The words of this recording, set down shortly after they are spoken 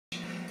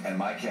and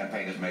my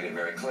campaign has made it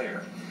very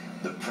clear.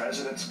 The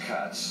president's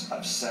cuts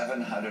of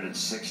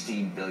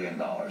 $716 billion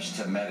to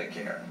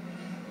Medicare,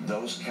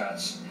 those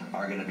cuts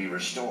are going to be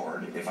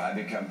restored if I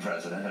become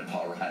president and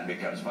Paul Ryan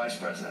becomes vice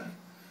president.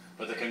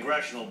 But the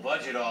Congressional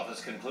Budget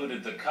Office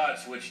concluded the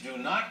cuts, which do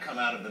not come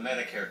out of the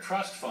Medicare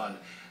Trust Fund,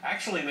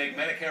 actually make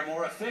Medicare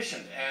more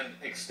efficient and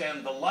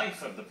extend the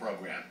life of the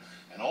program.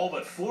 And all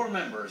but 4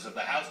 members of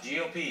the House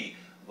GOP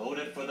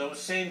voted for those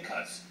same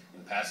cuts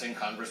in passing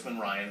Congressman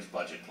Ryan's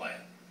budget plan.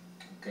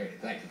 Okay,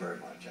 thank you very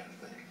much,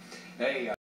 Anthony. Hey.